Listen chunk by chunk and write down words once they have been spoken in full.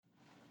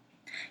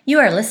You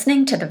are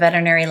listening to the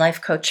Veterinary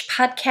Life Coach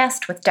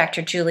Podcast with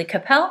Dr. Julie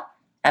Capel,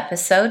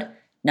 episode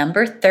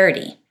number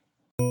 30.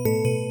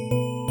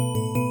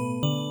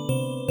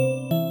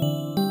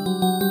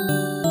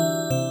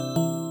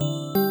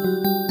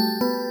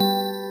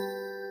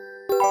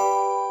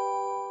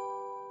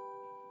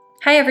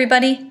 Hi,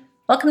 everybody.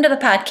 Welcome to the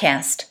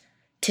podcast.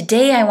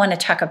 Today, I want to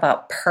talk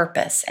about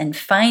purpose and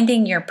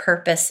finding your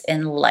purpose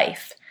in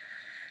life.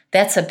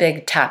 That's a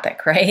big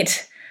topic,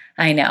 right?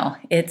 I know.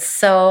 It's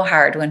so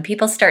hard when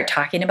people start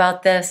talking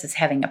about this as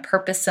having a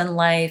purpose in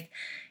life,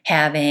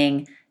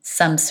 having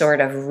some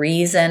sort of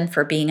reason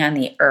for being on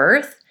the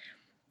earth.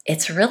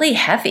 It's really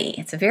heavy.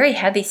 It's a very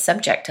heavy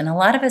subject, and a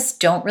lot of us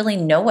don't really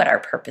know what our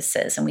purpose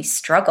is, and we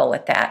struggle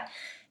with that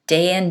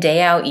day in,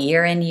 day out,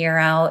 year in, year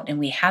out, and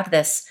we have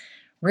this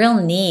real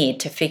need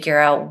to figure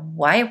out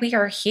why we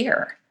are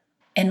here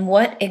and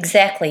what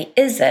exactly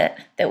is it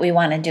that we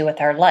want to do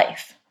with our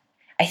life.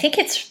 I think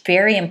it's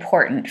very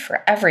important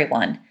for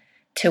everyone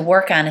to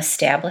work on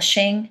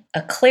establishing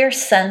a clear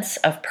sense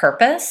of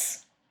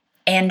purpose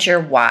and your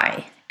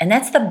why. And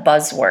that's the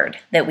buzzword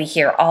that we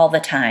hear all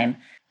the time.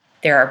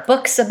 There are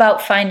books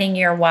about finding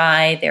your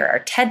why. There are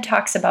TED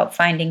Talks about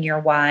finding your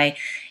why.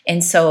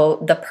 And so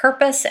the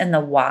purpose and the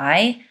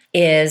why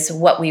is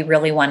what we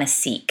really want to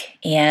seek.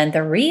 And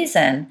the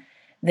reason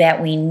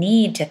that we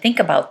need to think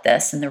about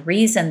this and the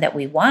reason that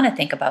we want to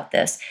think about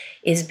this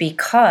is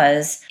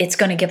because it's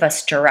going to give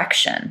us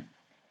direction.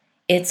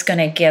 It's going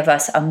to give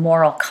us a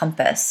moral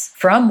compass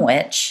from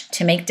which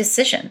to make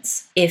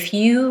decisions. If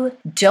you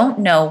don't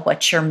know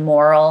what your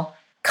moral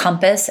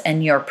compass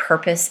and your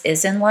purpose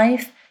is in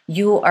life,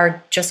 you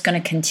are just going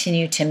to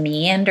continue to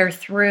meander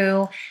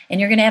through, and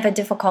you're going to have a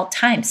difficult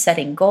time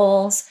setting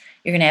goals.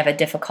 You're going to have a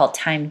difficult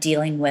time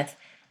dealing with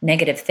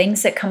negative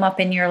things that come up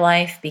in your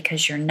life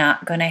because you're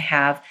not going to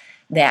have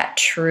that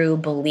true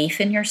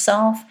belief in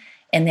yourself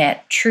and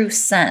that true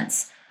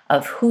sense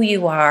of who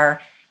you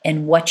are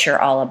and what you're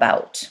all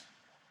about.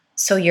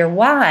 So your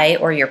why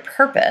or your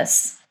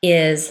purpose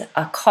is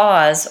a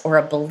cause or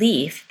a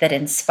belief that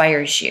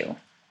inspires you.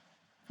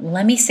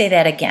 Let me say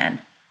that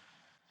again.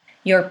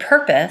 Your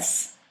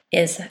purpose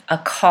is a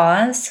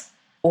cause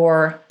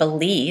or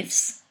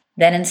beliefs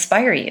that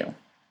inspire you.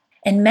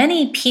 And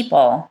many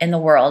people in the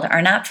world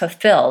are not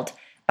fulfilled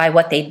by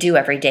what they do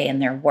every day in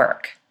their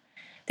work.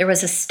 There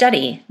was a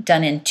study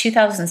done in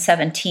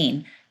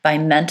 2017 by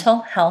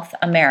Mental Health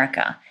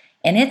America,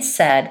 and it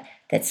said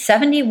that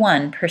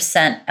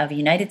 71% of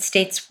United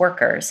States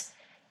workers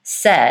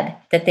said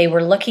that they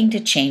were looking to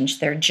change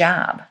their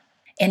job.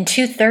 And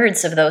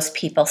 2/3 of those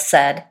people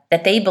said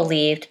that they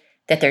believed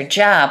that their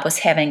job was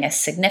having a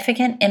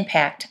significant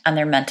impact on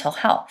their mental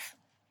health.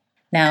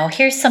 Now,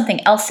 here's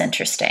something else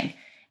interesting.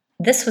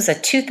 This was a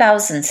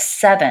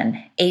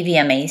 2007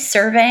 AVMA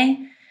survey,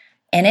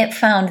 and it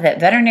found that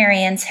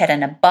veterinarians had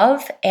an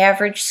above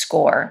average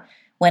score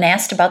when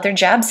asked about their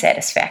job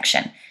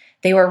satisfaction.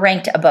 They were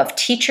ranked above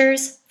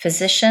teachers,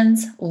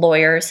 physicians,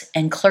 lawyers,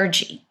 and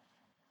clergy.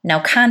 Now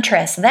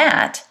contrast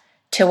that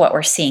to what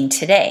we're seeing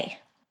today.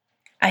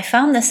 I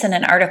found this in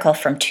an article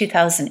from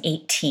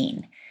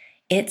 2018.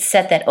 It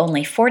said that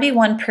only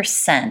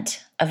 41%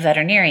 of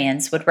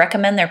veterinarians would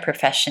recommend their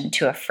profession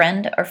to a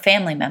friend or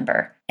family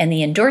member, and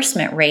the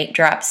endorsement rate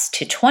drops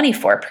to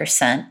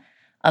 24%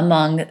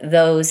 among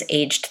those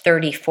aged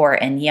 34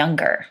 and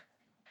younger.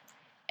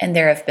 And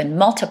there have been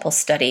multiple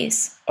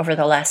studies over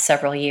the last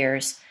several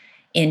years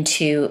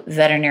into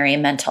veterinary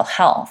mental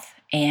health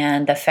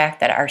and the fact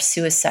that our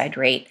suicide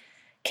rate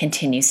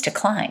continues to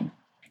climb.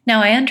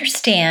 Now, I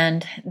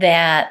understand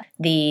that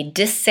the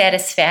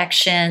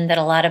dissatisfaction that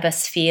a lot of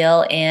us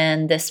feel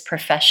in this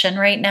profession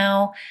right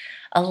now,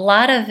 a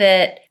lot of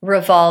it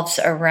revolves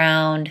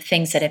around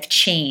things that have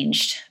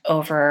changed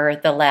over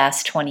the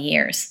last 20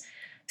 years.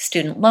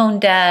 Student loan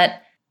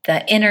debt,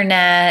 the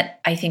internet,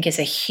 I think is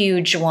a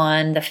huge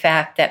one. The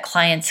fact that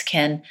clients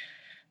can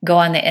go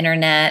on the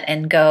internet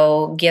and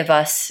go give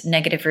us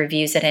negative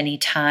reviews at any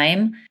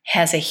time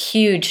has a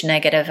huge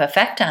negative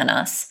effect on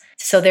us.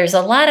 So there's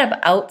a lot of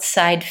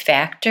outside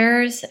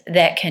factors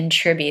that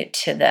contribute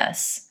to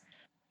this.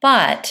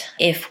 But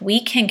if we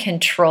can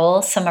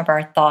control some of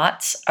our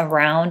thoughts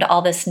around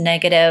all this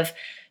negative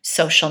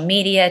social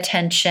media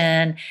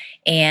attention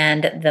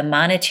and the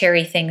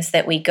monetary things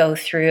that we go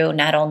through,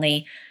 not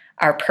only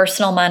our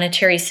personal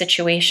monetary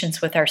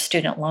situations with our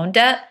student loan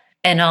debt,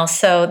 and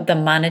also the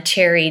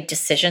monetary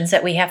decisions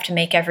that we have to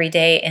make every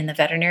day in the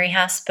veterinary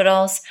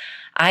hospitals,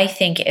 I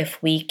think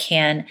if we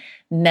can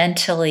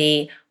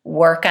mentally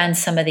work on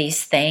some of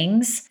these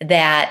things,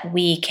 that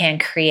we can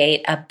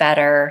create a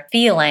better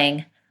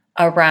feeling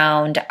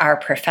around our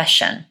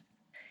profession.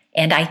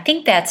 And I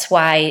think that's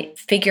why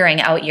figuring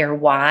out your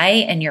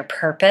why and your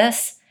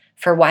purpose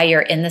for why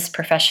you're in this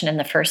profession in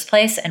the first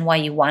place and why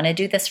you want to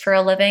do this for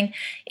a living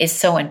is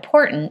so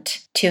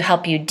important to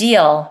help you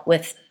deal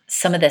with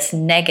some of this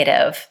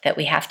negative that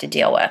we have to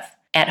deal with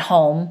at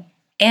home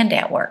and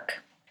at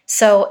work.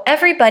 So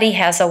everybody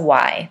has a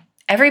why.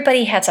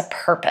 Everybody has a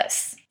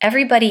purpose.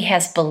 Everybody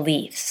has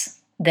beliefs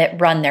that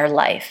run their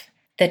life.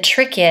 The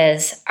trick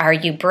is, are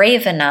you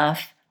brave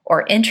enough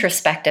or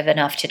introspective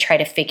enough to try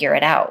to figure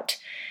it out?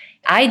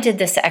 I did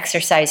this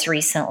exercise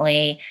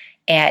recently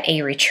at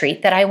a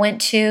retreat that I went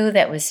to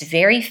that was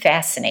very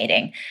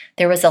fascinating.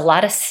 There was a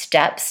lot of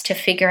steps to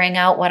figuring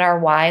out what our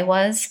why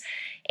was,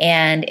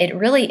 and it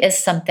really is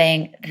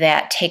something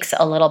that takes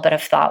a little bit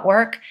of thought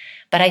work.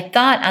 But I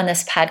thought on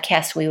this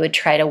podcast we would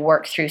try to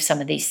work through some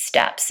of these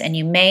steps, and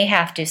you may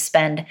have to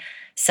spend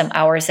some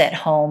hours at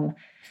home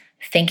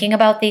thinking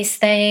about these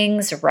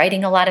things,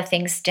 writing a lot of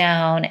things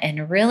down,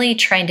 and really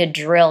trying to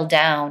drill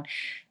down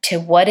to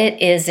what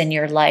it is in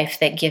your life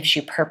that gives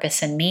you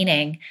purpose and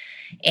meaning,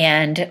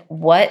 and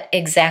what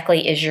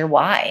exactly is your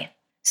why.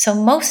 So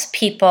most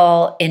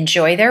people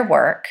enjoy their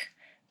work,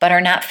 but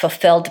are not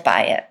fulfilled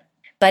by it.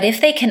 But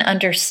if they can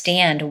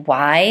understand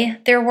why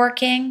they're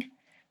working,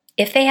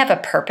 if they have a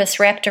purpose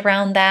wrapped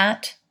around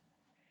that,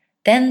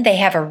 then they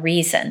have a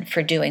reason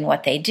for doing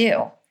what they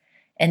do.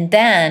 And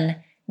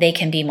then they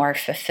can be more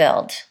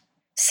fulfilled.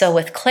 So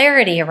with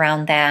clarity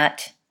around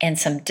that and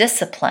some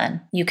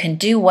discipline, you can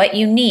do what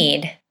you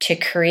need to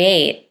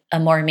create a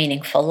more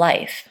meaningful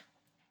life.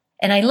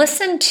 And I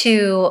listen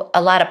to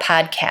a lot of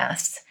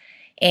podcasts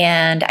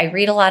and I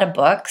read a lot of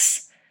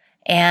books.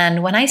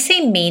 And when I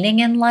say meaning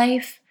in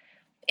life,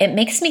 it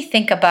makes me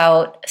think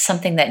about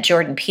something that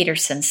Jordan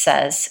Peterson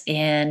says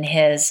in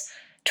his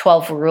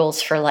 12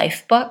 Rules for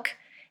Life book.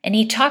 And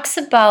he talks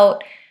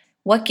about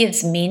what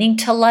gives meaning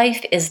to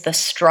life is the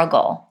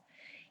struggle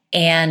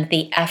and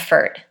the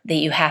effort that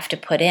you have to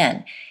put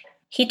in.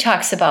 He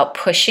talks about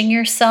pushing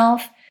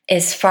yourself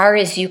as far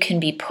as you can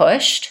be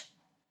pushed,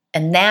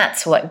 and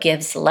that's what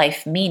gives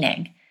life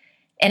meaning.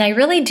 And I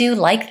really do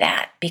like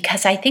that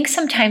because I think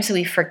sometimes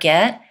we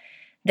forget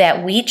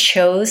that we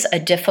chose a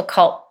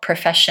difficult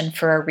profession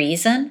for a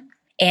reason.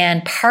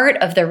 And part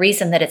of the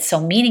reason that it's so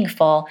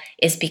meaningful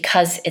is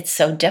because it's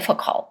so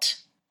difficult.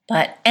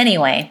 But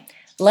anyway,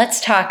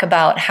 let's talk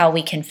about how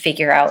we can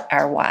figure out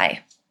our why.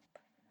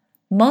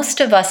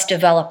 Most of us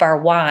develop our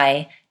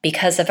why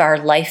because of our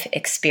life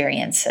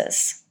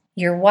experiences.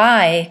 Your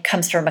why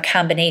comes from a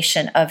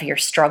combination of your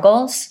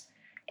struggles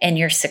and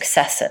your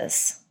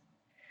successes.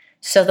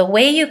 So the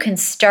way you can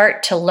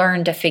start to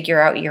learn to figure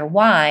out your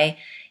why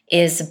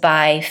is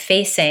by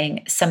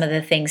facing some of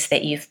the things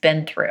that you've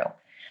been through.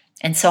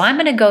 And so I'm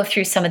going to go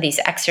through some of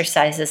these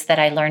exercises that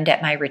I learned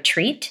at my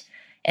retreat,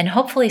 and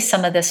hopefully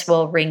some of this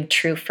will ring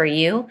true for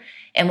you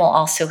and will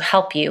also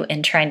help you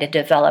in trying to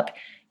develop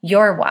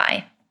your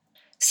why.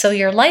 So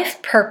your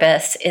life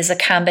purpose is a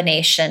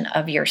combination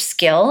of your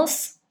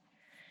skills,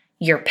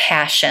 your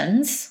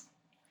passions,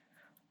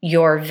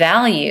 your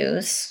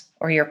values,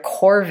 or your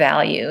core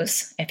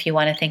values, if you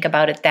want to think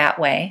about it that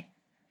way,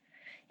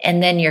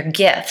 and then your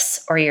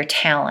gifts or your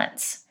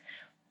talents.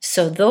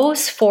 So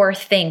those four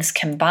things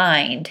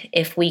combined,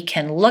 if we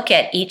can look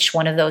at each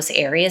one of those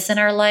areas in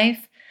our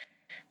life,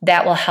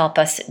 that will help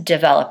us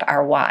develop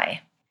our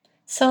why.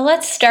 So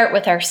let's start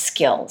with our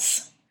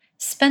skills.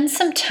 Spend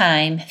some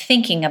time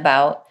thinking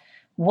about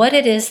what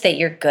it is that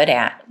you're good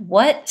at.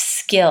 What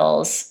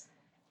skills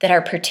that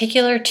are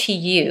particular to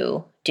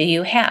you do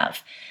you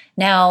have?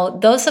 Now,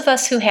 those of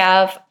us who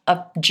have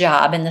a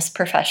job in this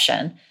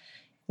profession,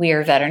 we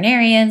are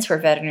veterinarians, we're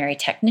veterinary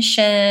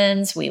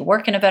technicians, we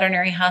work in a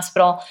veterinary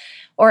hospital,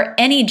 or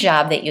any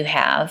job that you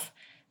have,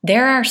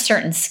 there are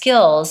certain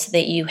skills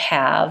that you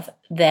have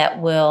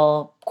that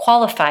will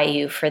qualify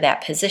you for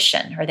that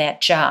position or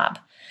that job.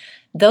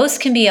 Those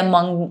can be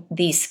among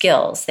these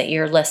skills that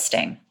you're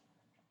listing.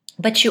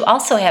 But you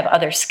also have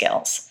other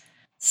skills.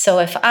 So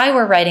if I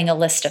were writing a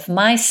list of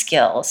my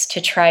skills to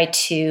try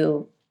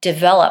to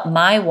develop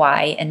my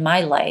why in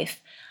my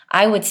life,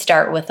 I would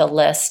start with a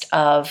list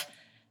of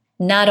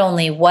not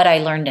only what I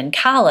learned in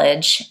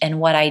college and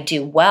what I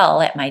do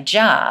well at my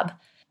job.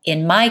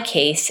 In my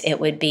case, it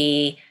would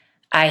be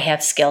I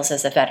have skills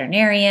as a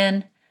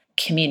veterinarian,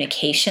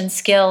 communication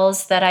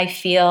skills that I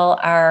feel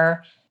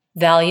are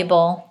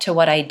valuable to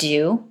what I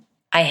do.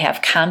 I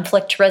have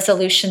conflict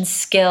resolution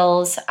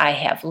skills. I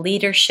have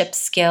leadership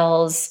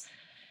skills.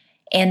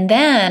 And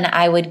then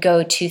I would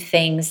go to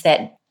things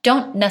that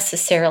don't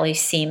necessarily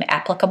seem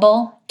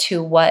applicable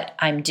to what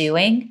I'm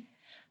doing,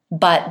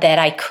 but that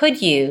I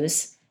could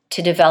use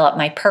to develop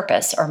my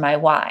purpose or my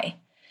why.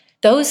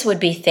 Those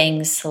would be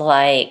things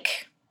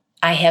like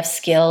I have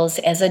skills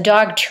as a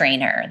dog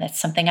trainer. That's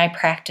something I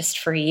practiced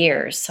for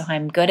years, so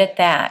I'm good at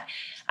that.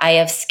 I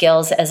have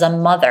skills as a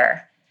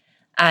mother.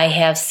 I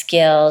have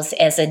skills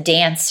as a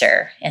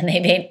dancer, and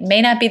they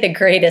may not be the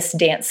greatest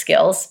dance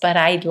skills, but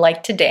I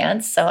like to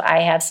dance, so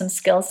I have some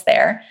skills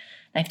there.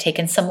 I've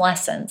taken some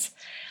lessons.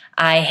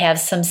 I have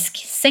some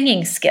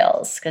singing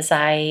skills because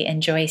I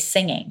enjoy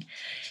singing.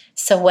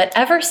 So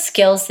whatever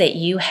skills that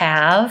you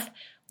have,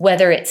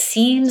 whether it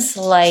seems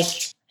like,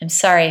 I'm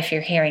sorry if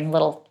you're hearing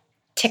little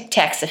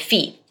tic-tacs of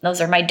feet. Those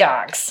are my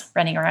dogs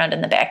running around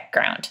in the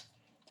background.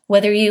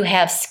 Whether you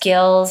have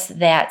skills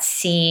that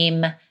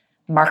seem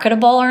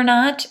marketable or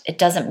not, it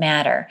doesn't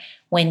matter.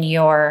 When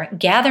you're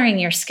gathering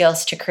your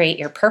skills to create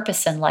your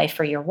purpose in life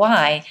or your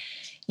why,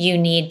 you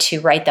need to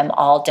write them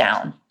all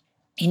down.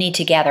 you need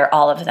to gather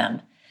all of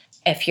them.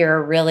 If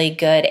you're really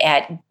good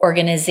at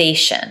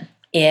organization,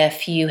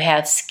 if you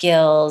have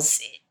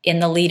skills in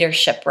the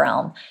leadership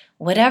realm,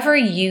 whatever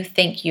you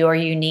think your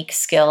unique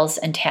skills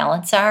and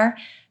talents are,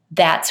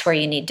 that's where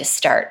you need to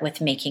start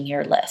with making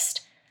your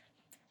list.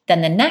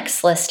 Then the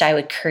next list I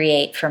would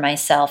create for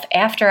myself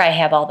after I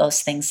have all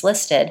those things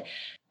listed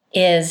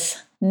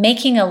is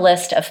making a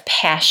list of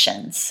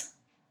passions.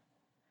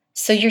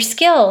 So your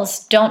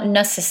skills don't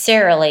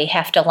necessarily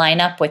have to line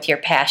up with your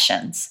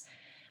passions.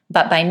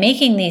 But by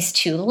making these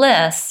two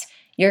lists,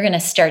 you're going to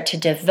start to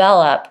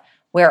develop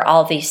where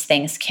all these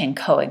things can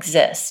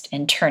coexist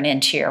and turn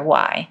into your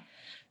why.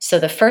 So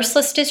the first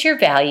list is your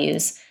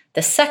values.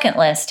 The second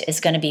list is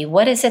going to be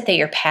what is it that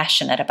you're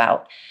passionate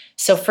about?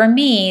 So for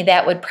me,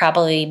 that would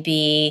probably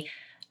be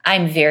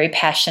I'm very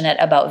passionate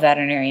about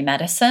veterinary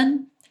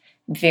medicine,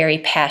 very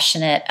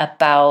passionate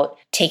about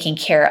taking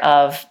care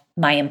of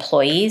my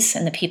employees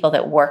and the people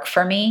that work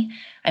for me.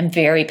 I'm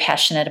very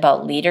passionate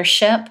about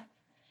leadership.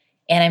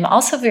 And I'm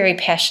also very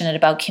passionate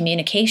about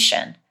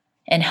communication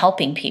and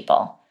helping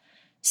people.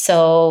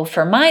 So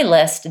for my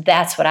list,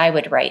 that's what I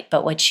would write.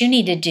 But what you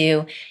need to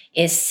do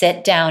is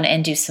sit down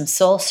and do some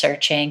soul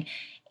searching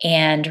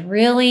and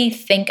really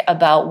think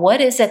about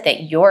what is it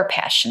that you're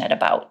passionate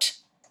about.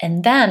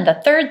 And then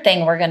the third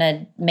thing we're going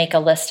to make a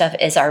list of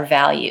is our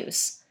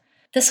values.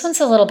 This one's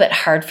a little bit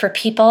hard for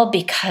people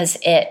because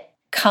it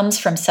comes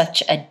from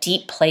such a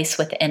deep place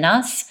within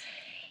us.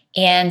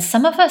 And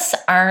some of us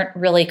aren't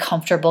really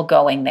comfortable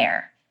going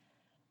there.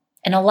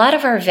 And a lot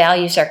of our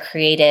values are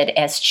created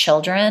as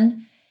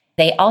children.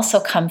 They also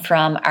come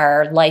from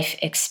our life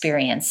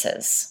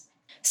experiences.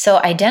 So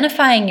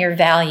identifying your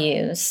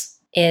values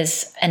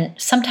is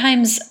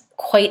sometimes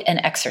quite an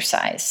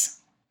exercise.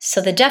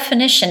 So the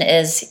definition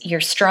is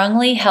your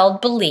strongly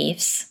held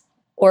beliefs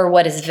or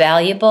what is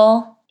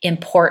valuable,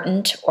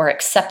 important, or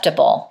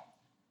acceptable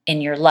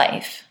in your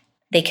life.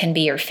 They can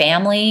be your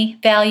family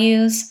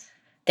values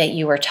that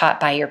you were taught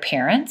by your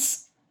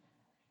parents.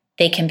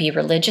 They can be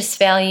religious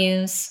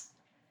values.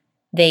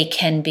 They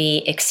can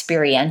be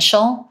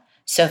experiential.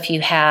 So if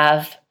you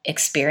have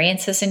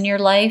experiences in your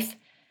life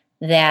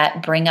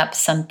that bring up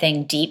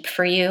something deep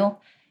for you,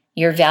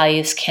 your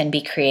values can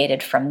be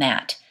created from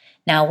that.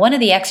 Now, one of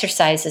the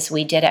exercises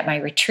we did at my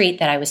retreat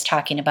that I was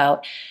talking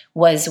about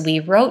was we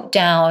wrote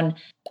down,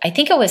 I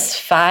think it was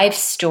 5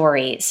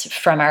 stories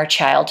from our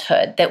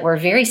childhood that were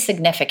very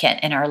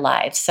significant in our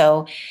lives.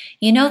 So,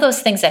 you know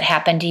those things that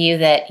happened to you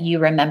that you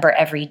remember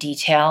every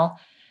detail?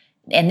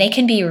 And they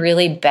can be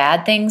really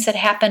bad things that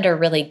happened or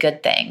really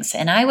good things.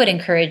 And I would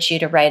encourage you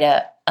to write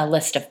a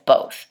list of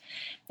both.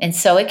 And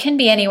so it can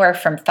be anywhere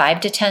from 5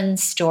 to 10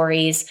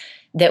 stories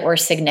that were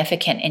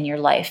significant in your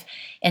life.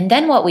 And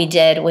then what we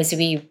did was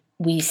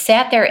we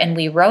sat there and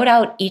we wrote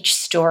out each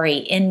story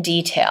in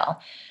detail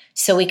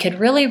so we could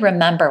really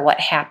remember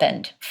what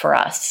happened for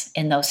us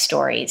in those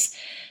stories.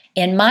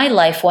 In my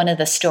life, one of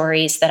the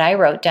stories that I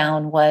wrote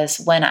down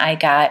was when I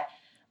got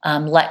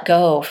let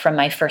go from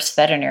my first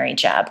veterinary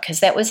job,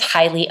 because that was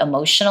highly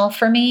emotional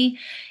for me.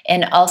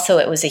 And also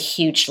it was a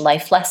huge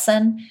life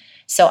lesson.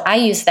 So I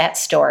used that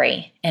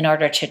story in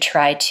order to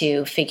try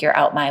to figure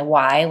out my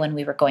why when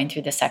we were going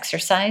through this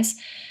exercise.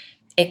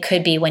 It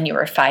could be when you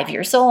were 5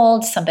 years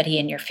old, somebody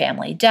in your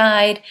family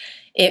died.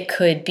 It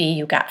could be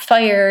you got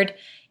fired.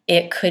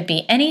 It could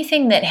be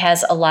anything that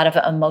has a lot of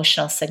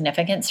emotional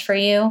significance for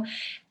you.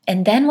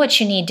 And then what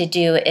you need to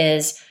do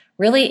is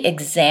really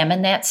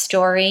examine that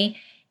story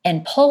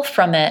and pull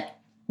from it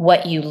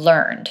what you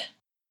learned.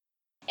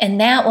 And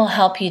that will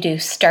help you to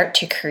start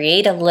to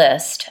create a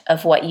list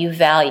of what you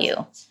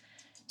value.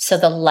 So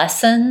the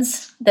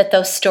lessons that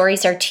those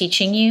stories are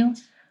teaching you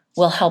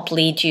will help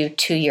lead you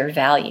to your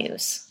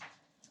values.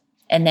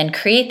 And then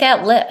create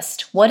that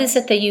list. What is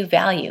it that you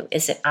value?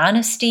 Is it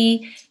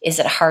honesty? Is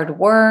it hard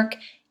work?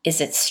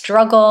 Is it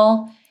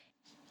struggle?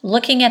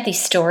 Looking at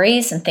these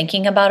stories and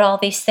thinking about all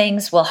these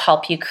things will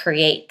help you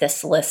create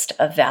this list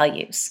of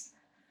values.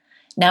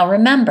 Now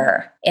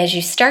remember, as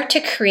you start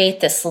to create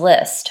this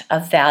list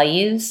of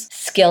values,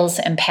 skills,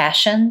 and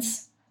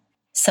passions,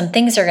 some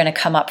things are going to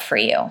come up for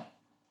you.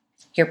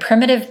 Your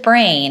primitive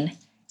brain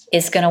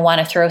is going to want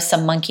to throw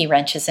some monkey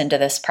wrenches into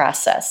this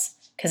process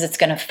because it's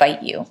going to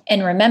fight you.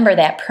 And remember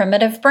that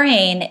primitive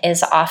brain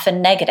is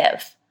often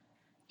negative.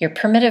 Your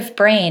primitive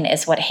brain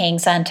is what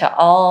hangs on to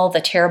all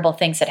the terrible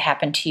things that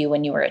happened to you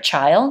when you were a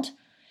child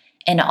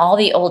and all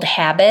the old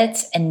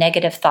habits and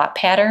negative thought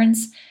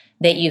patterns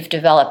that you've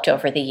developed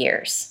over the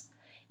years.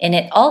 And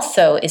it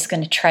also is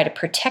going to try to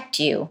protect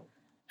you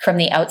from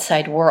the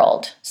outside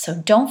world. So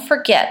don't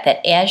forget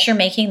that as you're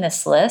making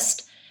this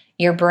list,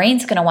 your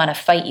brain's going to want to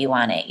fight you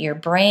on it. Your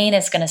brain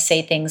is going to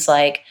say things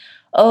like,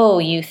 oh,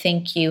 you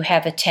think you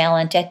have a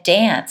talent at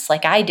dance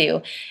like I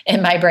do.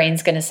 And my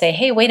brain's going to say,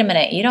 hey, wait a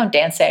minute, you don't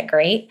dance that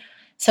great.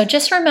 So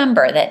just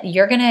remember that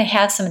you're going to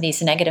have some of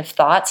these negative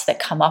thoughts that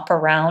come up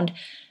around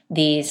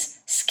these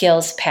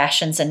skills,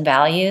 passions, and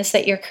values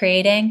that you're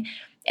creating.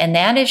 And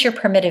that is your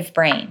primitive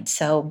brain.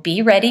 So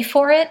be ready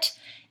for it.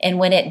 And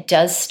when it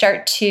does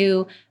start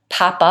to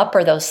pop up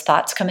or those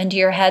thoughts come into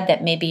your head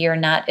that maybe you're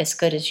not as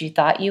good as you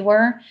thought you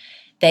were,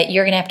 that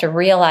you're going to have to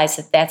realize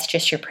that that's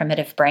just your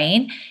primitive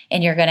brain,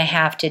 and you're going to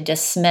have to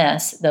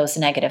dismiss those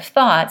negative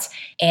thoughts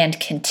and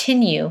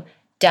continue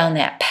down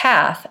that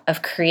path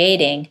of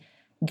creating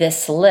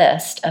this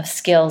list of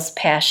skills,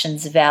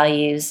 passions,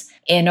 values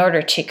in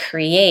order to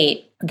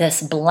create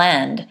this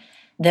blend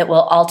that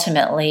will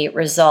ultimately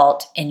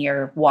result in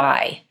your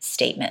why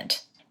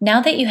statement. Now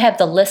that you have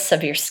the lists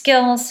of your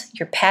skills,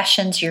 your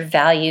passions, your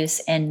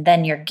values, and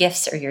then your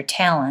gifts or your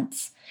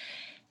talents,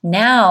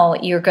 now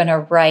you're going to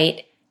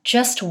write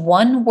just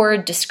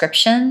one-word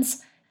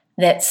descriptions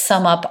that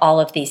sum up all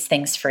of these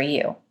things for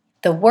you.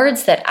 The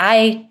words that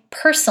I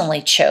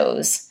personally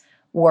chose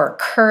were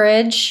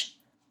courage,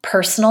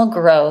 personal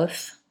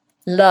growth,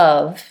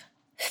 love,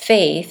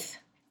 faith,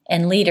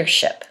 and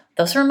leadership.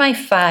 Those were my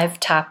 5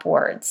 top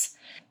words.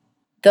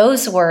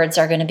 Those words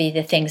are going to be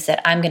the things that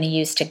I'm going to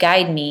use to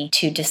guide me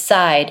to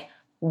decide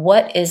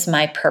what is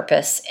my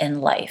purpose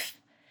in life.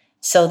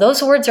 So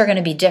those words are going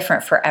to be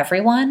different for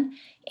everyone,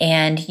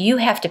 and you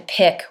have to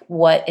pick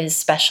what is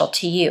special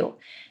to you.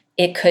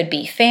 It could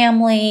be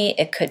family,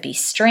 it could be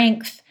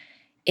strength,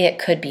 it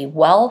could be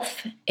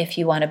wealth, if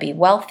you want to be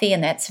wealthy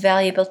and that's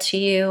valuable to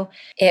you.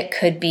 It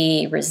could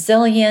be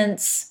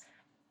resilience.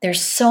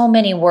 There's so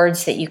many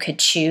words that you could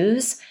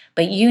choose,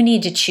 but you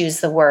need to choose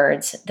the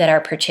words that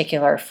are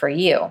particular for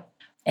you.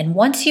 And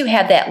once you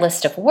have that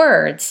list of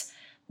words,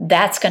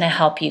 that's going to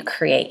help you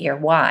create your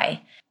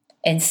why.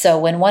 And so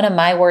when one of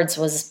my words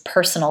was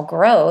personal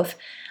growth,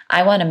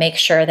 I want to make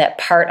sure that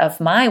part of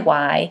my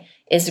why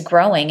is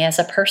growing as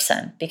a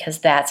person, because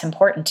that's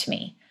important to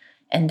me.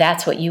 And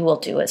that's what you will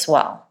do as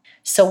well.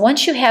 So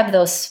once you have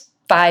those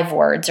 5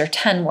 words or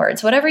 10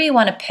 words, whatever you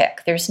want to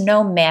pick, there's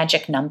no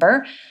magic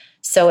number.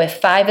 So if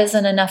 5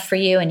 isn't enough for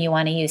you and you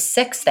want to use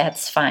 6,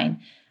 that's fine.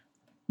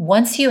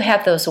 Once you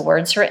have those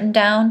words written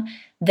down,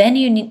 then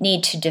you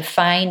need to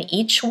define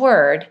each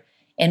word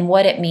and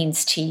what it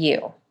means to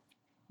you.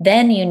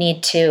 Then you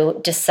need to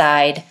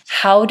decide,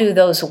 how do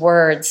those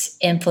words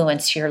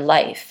influence your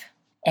life?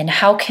 And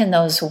how can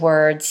those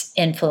words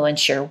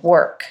influence your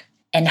work?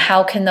 And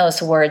how can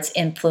those words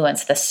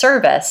influence the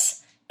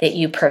service that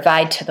you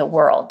provide to the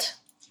world?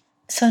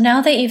 So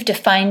now that you've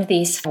defined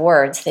these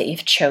words that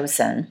you've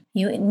chosen,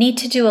 you need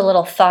to do a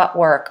little thought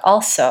work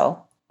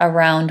also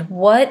around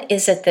what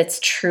is it that's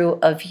true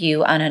of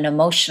you on an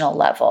emotional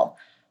level?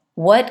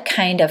 What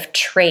kind of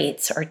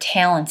traits or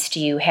talents do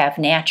you have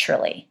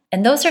naturally?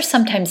 And those are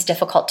sometimes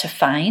difficult to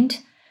find,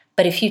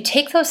 but if you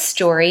take those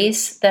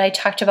stories that I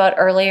talked about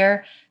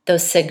earlier,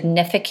 those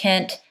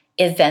significant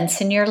events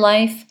in your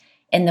life,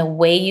 and the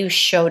way you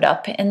showed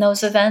up in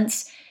those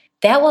events,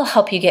 that will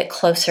help you get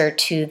closer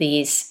to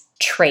these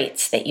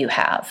traits that you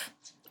have.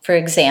 For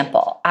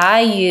example,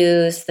 I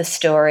use the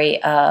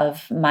story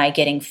of my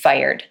getting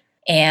fired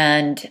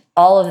and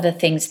all of the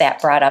things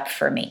that brought up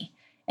for me.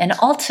 And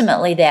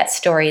ultimately, that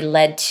story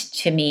led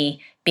to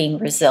me being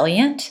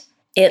resilient.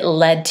 It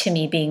led to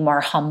me being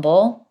more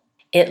humble.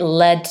 It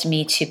led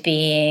me to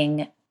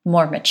being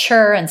more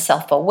mature and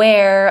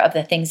self-aware of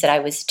the things that I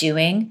was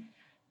doing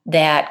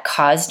that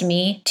caused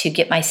me to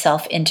get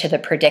myself into the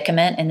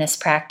predicament in this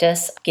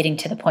practice, getting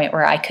to the point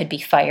where I could be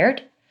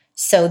fired.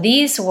 So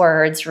these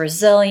words,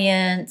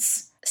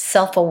 resilience,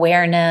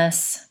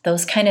 self-awareness,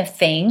 those kind of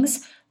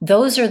things,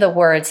 those are the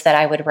words that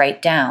I would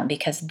write down,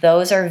 because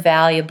those are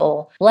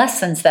valuable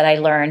lessons that I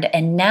learned,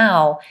 and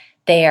now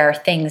they are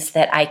things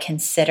that I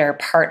consider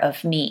part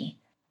of me.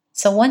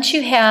 So once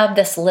you have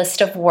this list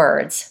of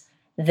words,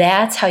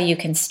 that's how you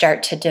can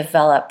start to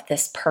develop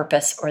this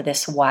purpose or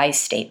this why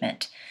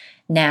statement.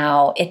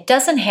 Now, it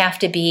doesn't have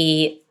to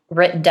be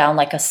written down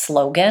like a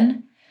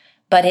slogan,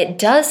 but it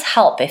does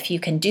help if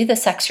you can do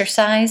this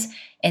exercise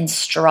and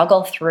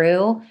struggle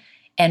through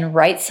and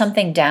write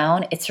something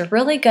down. It's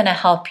really going to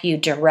help you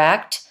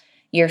direct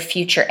your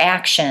future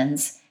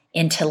actions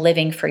into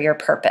living for your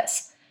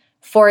purpose.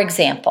 For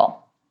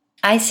example,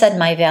 I said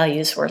my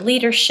values were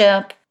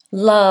leadership,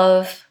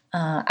 love.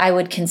 I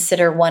would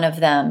consider one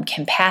of them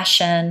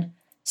compassion,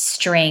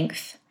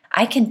 strength.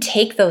 I can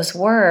take those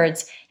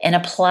words and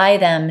apply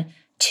them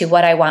to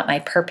what I want my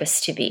purpose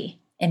to be.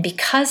 And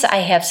because I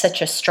have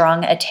such a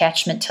strong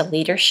attachment to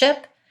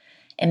leadership,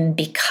 and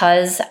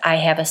because I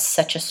have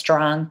such a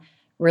strong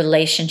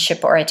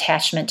relationship or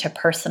attachment to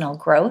personal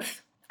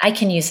growth, I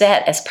can use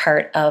that as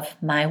part of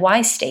my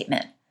why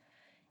statement.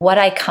 What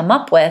I come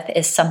up with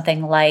is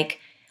something like,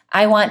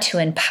 I want to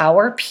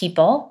empower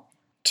people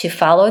to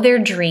follow their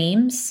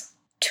dreams,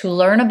 to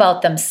learn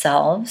about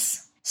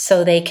themselves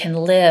so they can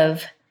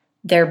live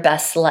their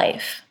best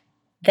life.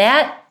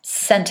 That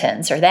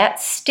sentence or that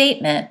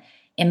statement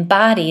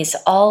embodies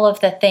all of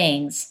the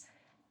things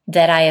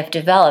that I have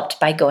developed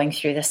by going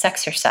through this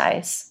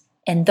exercise.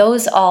 And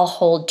those all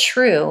hold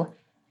true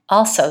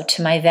also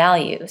to my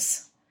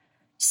values.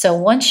 So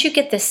once you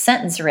get this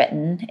sentence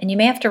written, and you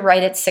may have to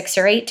write it 6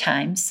 or 8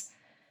 times,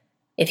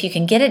 if you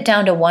can get it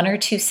down to 1 or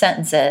 2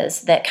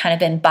 sentences that kind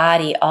of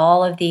embody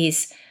all of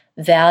these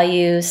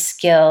values,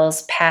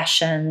 skills,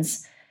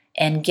 passions,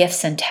 and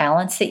gifts and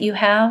talents that you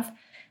have,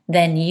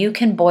 then you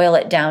can boil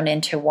it down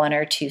into one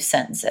or two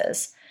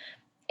sentences.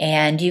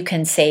 And you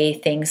can say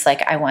things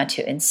like, I want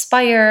to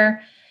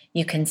inspire.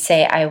 You can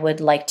say, I would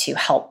like to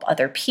help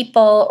other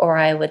people, or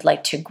I would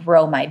like to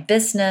grow my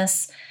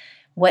business.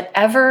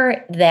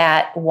 Whatever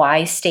that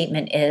why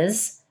statement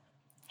is,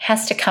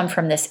 has to come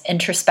from this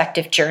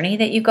introspective journey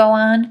that you go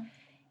on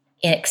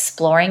in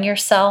exploring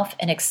yourself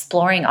and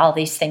exploring all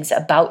these things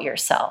about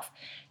yourself.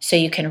 So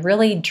you can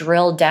really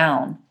drill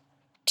down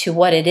to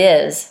what it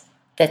is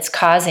that's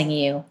causing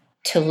you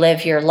to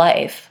live your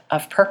life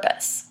of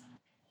purpose.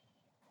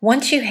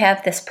 Once you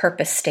have this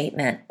purpose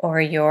statement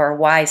or your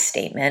why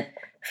statement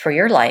for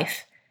your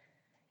life,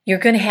 you're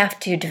going to have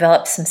to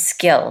develop some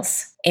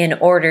skills in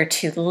order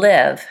to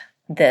live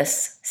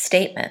this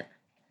statement.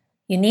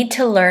 You need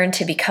to learn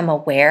to become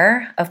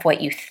aware of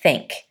what you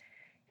think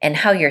and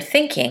how your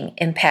thinking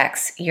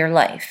impacts your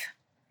life.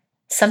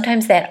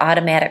 Sometimes that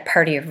automatic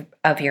part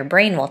of your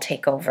brain will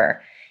take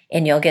over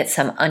and you'll get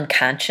some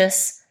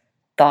unconscious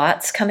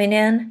thoughts coming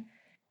in,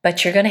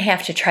 but you're going to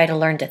have to try to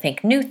learn to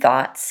think new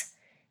thoughts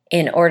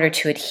in order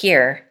to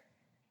adhere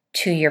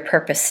to your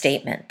purpose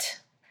statement.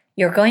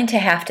 You're going to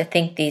have to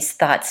think these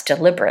thoughts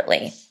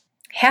deliberately.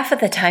 Half of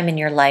the time in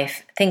your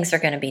life, things are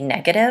going to be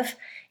negative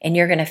and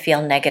you're going to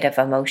feel negative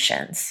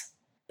emotions.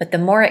 But the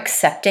more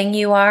accepting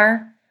you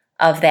are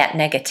of that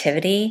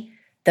negativity,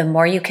 the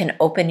more you can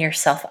open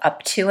yourself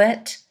up to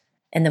it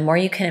and the more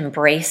you can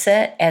embrace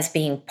it as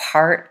being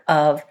part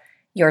of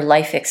your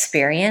life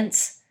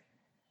experience,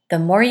 the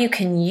more you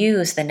can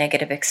use the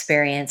negative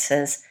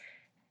experiences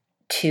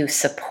to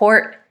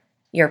support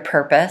your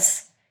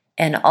purpose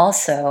and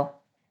also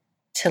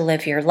to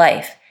live your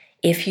life.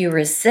 If you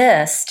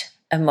resist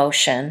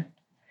emotion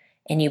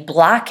and you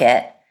block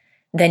it,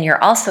 then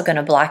you're also going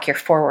to block your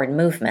forward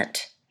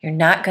movement. You're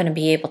not going to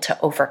be able to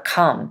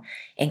overcome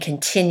and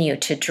continue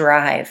to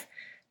drive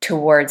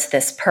towards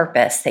this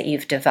purpose that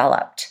you've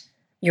developed.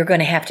 You're going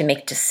to have to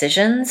make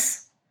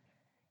decisions,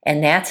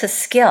 and that's a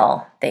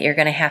skill that you're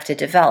going to have to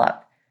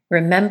develop.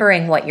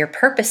 Remembering what your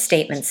purpose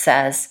statement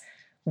says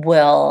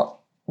will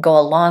go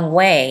a long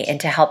way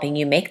into helping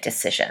you make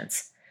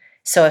decisions.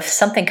 So if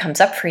something comes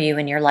up for you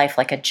in your life,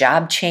 like a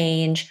job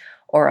change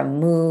or a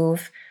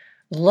move,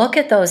 look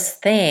at those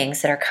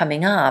things that are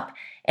coming up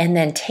and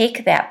then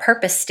take that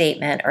purpose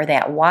statement or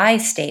that why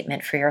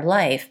statement for your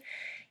life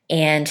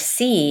and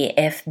see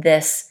if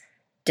this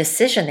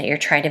decision that you're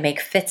trying to make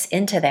fits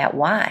into that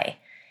why.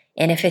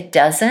 And if it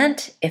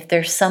doesn't, if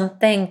there's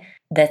something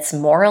that's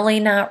morally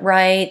not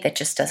right, that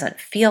just doesn't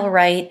feel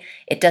right,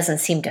 it doesn't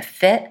seem to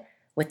fit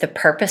with the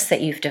purpose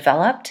that you've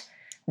developed,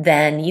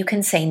 then you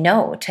can say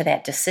no to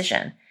that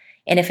decision.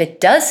 And if it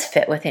does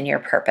fit within your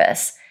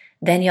purpose,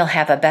 then you'll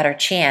have a better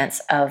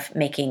chance of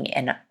making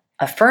an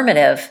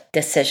affirmative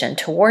decision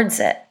towards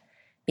it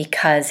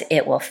because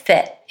it will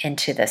fit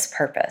into this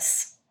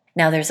purpose.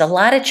 Now, there's a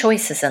lot of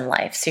choices in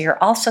life, so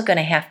you're also going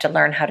to have to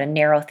learn how to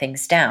narrow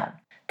things down.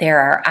 There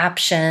are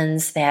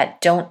options that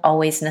don't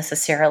always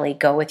necessarily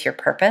go with your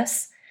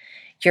purpose.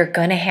 You're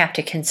going to have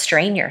to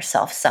constrain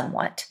yourself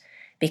somewhat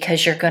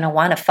because you're going to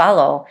want to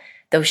follow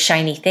those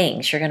shiny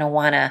things. You're going to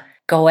want to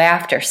go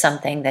after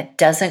something that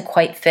doesn't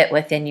quite fit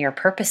within your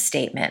purpose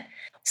statement.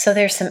 So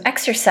there's some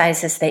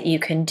exercises that you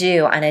can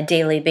do on a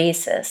daily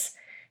basis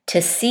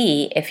to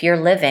see if you're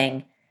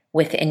living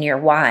within your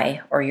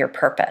why or your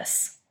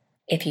purpose.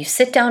 If you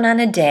sit down on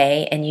a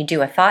day and you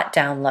do a thought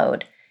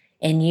download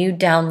and you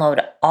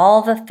download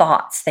all the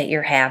thoughts that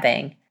you're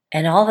having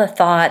and all the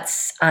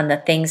thoughts on the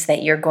things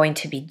that you're going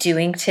to be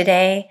doing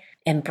today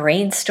and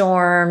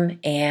brainstorm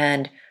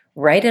and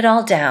write it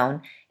all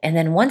down. And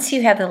then once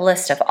you have the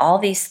list of all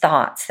these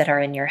thoughts that are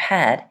in your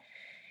head,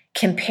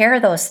 compare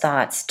those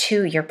thoughts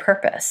to your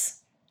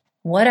purpose.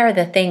 What are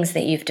the things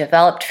that you've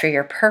developed for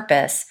your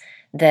purpose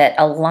that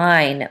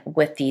align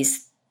with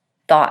these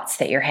thoughts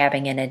that you're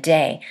having in a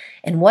day?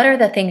 And what are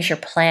the things you're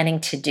planning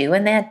to do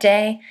in that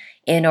day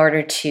in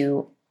order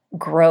to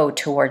grow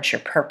towards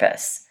your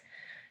purpose?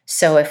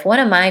 So if one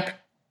of my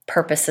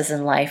purposes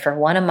in life or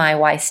one of my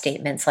why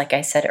statements, like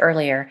I said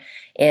earlier,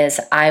 is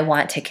I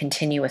want to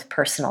continue with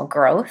personal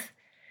growth,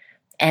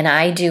 and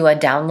I do a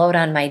download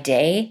on my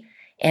day,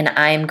 and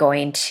I'm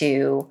going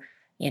to,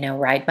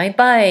 ride my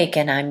bike,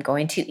 and I'm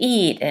going to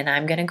eat, and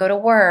I'm going to go to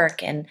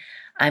work, and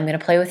I'm going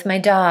to play with my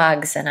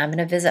dogs, and I'm going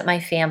to visit my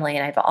family,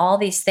 and I have all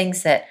these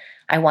things that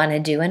I want to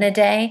do in a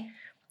day,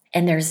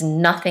 and there's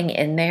nothing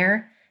in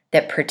there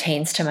that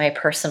pertains to my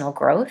personal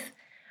growth,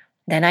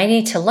 then I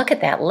need to look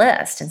at that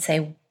list and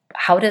say,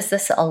 how does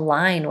this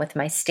align with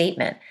my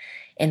statement?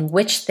 And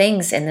which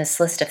things in this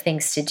list of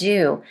things to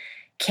do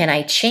can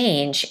I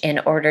change in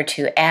order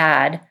to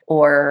add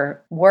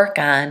or work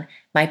on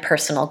my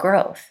personal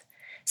growth?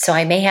 So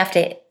I may have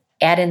to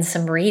add in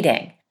some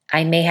reading.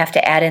 I may have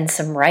to add in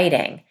some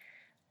writing.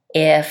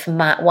 If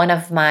one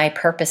of my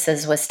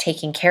purposes was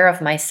taking care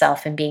of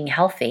myself and being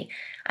healthy,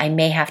 I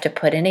may have to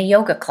put in a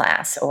yoga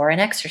class or an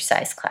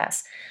exercise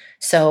class.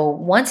 So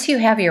once you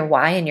have your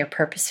why and your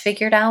purpose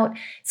figured out,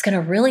 it's going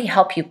to really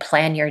help you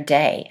plan your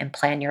day and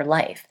plan your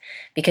life,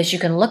 because you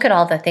can look at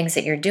all the things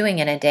that you're doing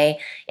in a day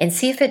and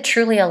see if it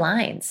truly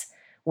aligns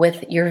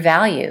with your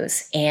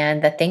values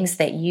and the things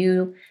that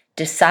you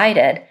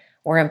decided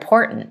were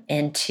important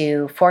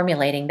into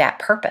formulating that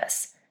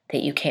purpose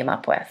that you came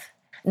up with.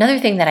 Another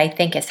thing that I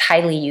think is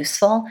highly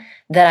useful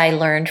that I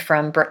learned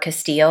from Brooke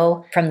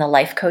Castillo from the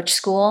Life Coach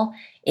School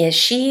is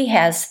she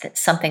has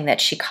something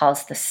that she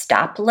calls the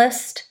stop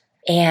list.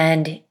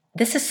 And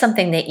this is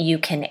something that you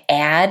can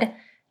add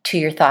to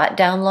your thought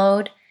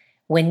download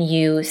when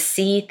you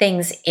see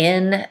things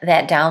in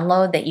that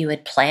download that you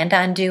had planned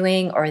on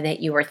doing or that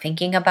you were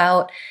thinking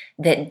about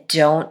that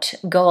don't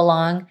go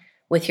along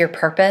with your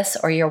purpose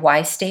or your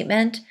why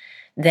statement.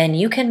 Then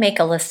you can make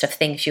a list of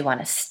things you want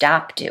to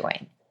stop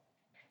doing.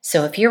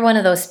 So if you're one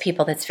of those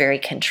people that's very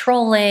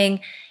controlling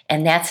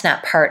and that's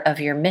not part of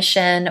your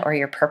mission or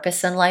your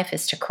purpose in life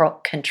is to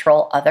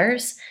control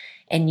others,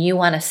 and you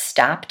want to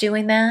stop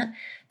doing that,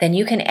 then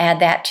you can add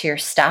that to your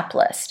stop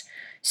list.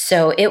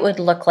 So it would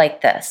look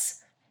like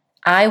this.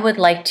 I would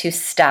like to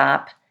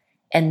stop,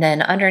 and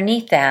then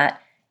underneath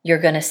that, you're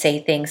going to say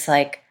things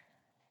like,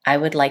 I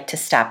would like to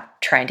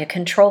stop trying to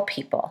control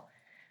people.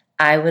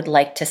 I would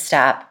like to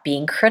stop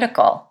being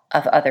critical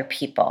of other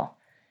people.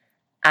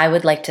 I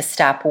would like to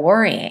stop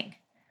worrying.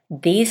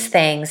 These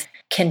things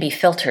can be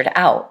filtered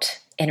out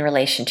in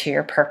relation to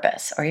your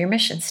purpose or your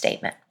mission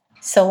statement.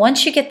 So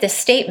once you get this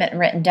statement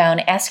written down,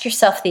 ask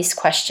yourself these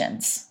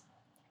questions.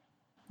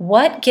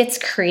 What gets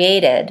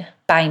created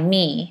by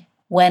me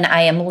when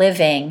I am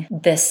living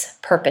this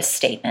purpose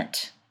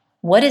statement?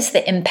 What is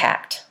the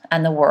impact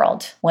on the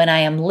world when I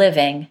am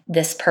living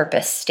this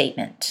purpose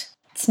statement?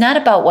 It's not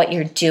about what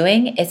you're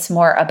doing, it's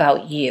more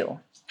about you.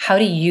 How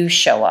do you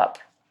show up?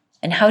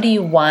 And how do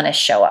you want to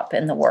show up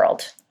in the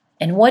world?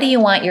 And what do you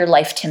want your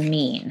life to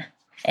mean?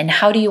 And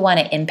how do you want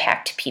to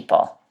impact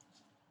people?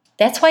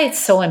 That's why it's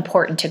so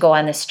important to go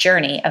on this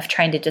journey of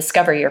trying to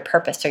discover your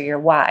purpose or your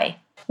why.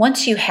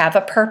 Once you have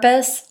a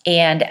purpose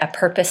and a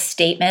purpose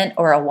statement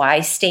or a why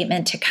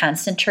statement to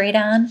concentrate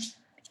on,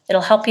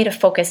 it'll help you to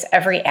focus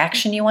every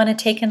action you want to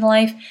take in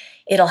life.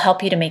 It'll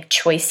help you to make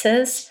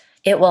choices.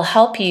 It will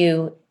help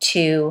you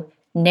to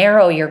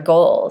narrow your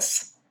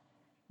goals,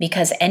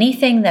 because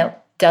anything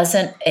that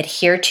doesn't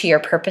adhere to your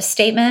purpose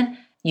statement,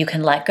 you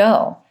can let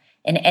go.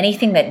 And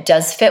anything that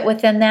does fit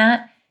within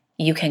that,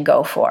 you can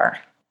go for.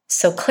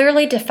 So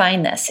clearly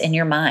define this in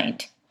your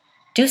mind.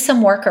 Do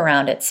some work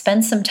around it.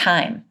 Spend some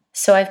time.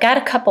 So I've got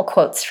a couple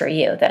quotes for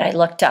you that I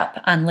looked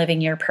up on living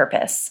your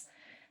purpose,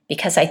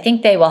 because I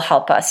think they will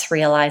help us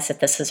realize that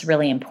this is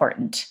really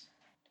important.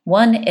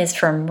 One is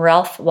from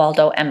Ralph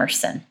Waldo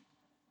Emerson.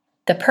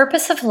 The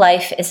purpose of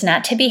life is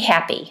not to be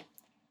happy.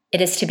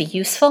 It is to be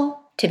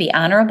useful, to be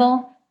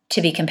honorable,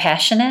 to be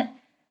compassionate,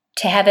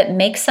 to have it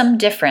make some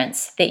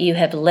difference that you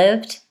have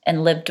lived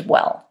and lived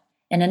well.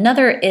 And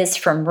another is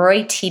from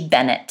Roy T.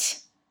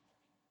 Bennett.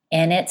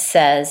 And it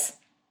says,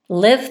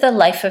 live the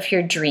life of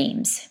your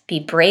dreams. Be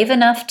brave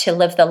enough to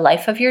live the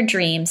life of your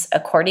dreams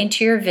according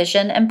to your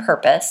vision and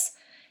purpose,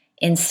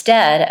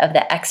 instead of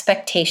the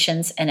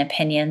expectations and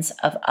opinions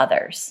of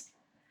others.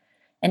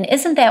 And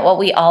isn't that what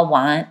we all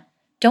want?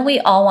 Don't we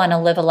all want to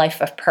live a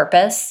life of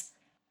purpose?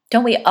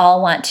 Don't we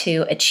all want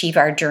to achieve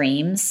our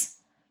dreams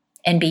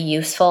and be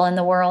useful in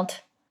the world?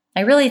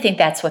 I really think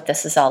that's what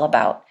this is all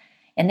about.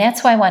 And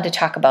that's why I wanted to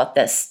talk about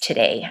this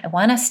today. I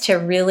want us to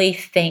really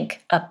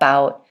think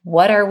about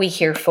what are we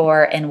here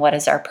for and what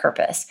is our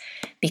purpose?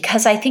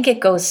 Because I think it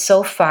goes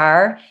so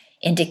far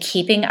into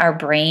keeping our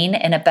brain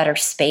in a better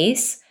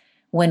space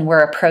when we're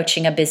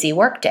approaching a busy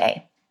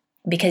workday.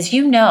 Because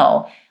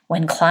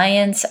when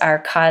clients are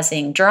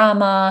causing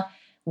drama,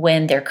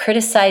 when they're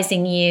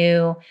criticizing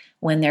you,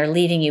 when they're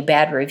leaving you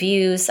bad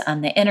reviews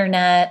on the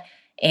internet,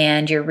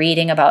 and you're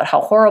reading about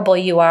how horrible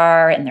you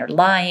are and they're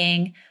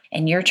lying,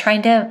 and you're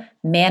trying to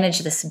manage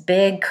this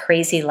big,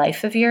 crazy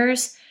life of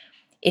yours,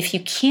 if you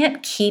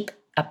can't keep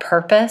a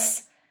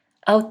purpose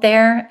out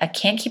there,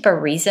 can't keep a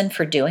reason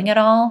for doing it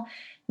all,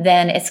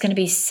 then it's going to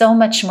be so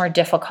much more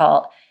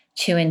difficult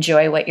to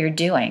enjoy what you're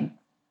doing.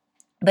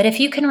 But if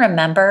you can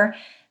remember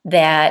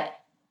that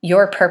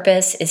your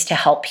purpose is to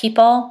help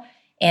people,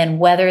 and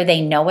whether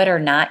they know it or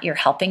not, you're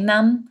helping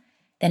them,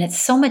 then it's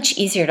so much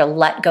easier to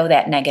let go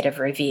that negative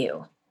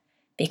review.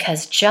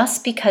 Because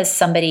just because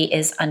somebody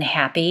is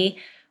unhappy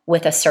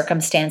with a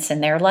circumstance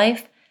in their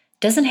life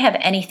doesn't have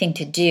anything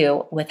to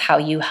do with how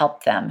you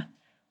help them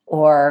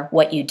or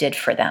what you did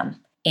for them.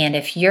 And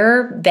if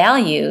your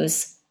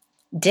values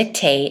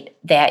dictate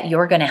that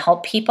you're going to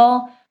help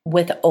people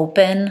with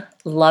open,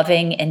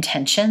 loving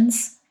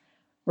intentions,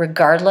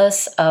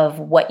 regardless of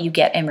what you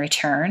get in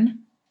return,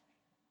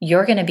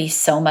 you're going to be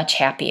so much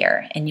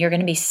happier and you're going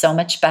to be so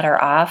much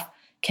better off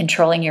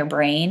controlling your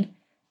brain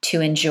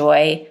to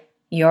enjoy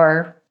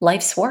your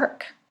life's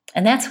work.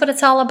 And that's what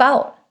it's all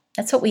about.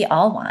 That's what we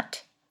all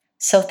want.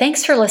 So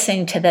thanks for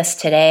listening to this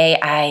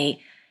today.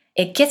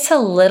 It gets a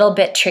little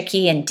bit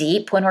tricky and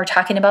deep when we're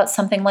talking about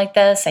something like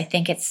this. I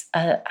think it's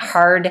a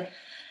hard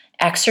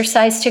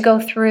exercise to go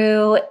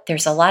through.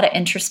 There's a lot of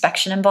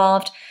introspection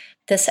involved.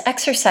 This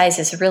exercise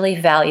is really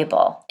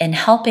valuable in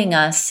helping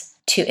us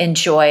to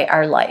enjoy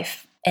our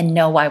life and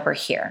know why we're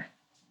here.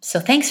 So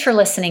thanks for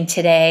listening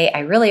today. I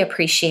really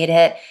appreciate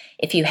it.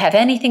 If you have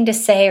anything to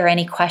say or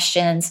any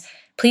questions,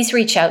 please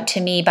reach out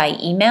to me by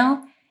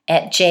email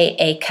at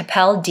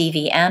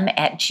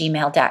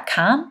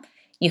jacapeldvm@gmail.com.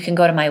 You can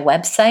go to my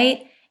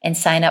website and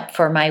sign up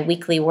for my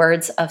weekly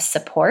words of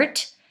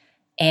support,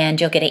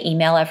 and you'll get an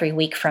email every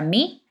week from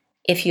me.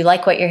 If you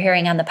like what you're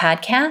hearing on the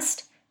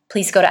podcast,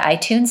 please go to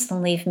iTunes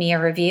and leave me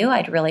a review.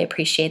 I'd really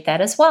appreciate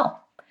that as well.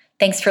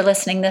 Thanks for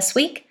listening this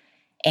week,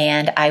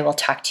 and I will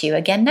talk to you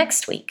again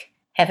next week.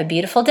 Have a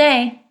beautiful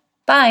day.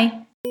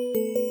 Bye.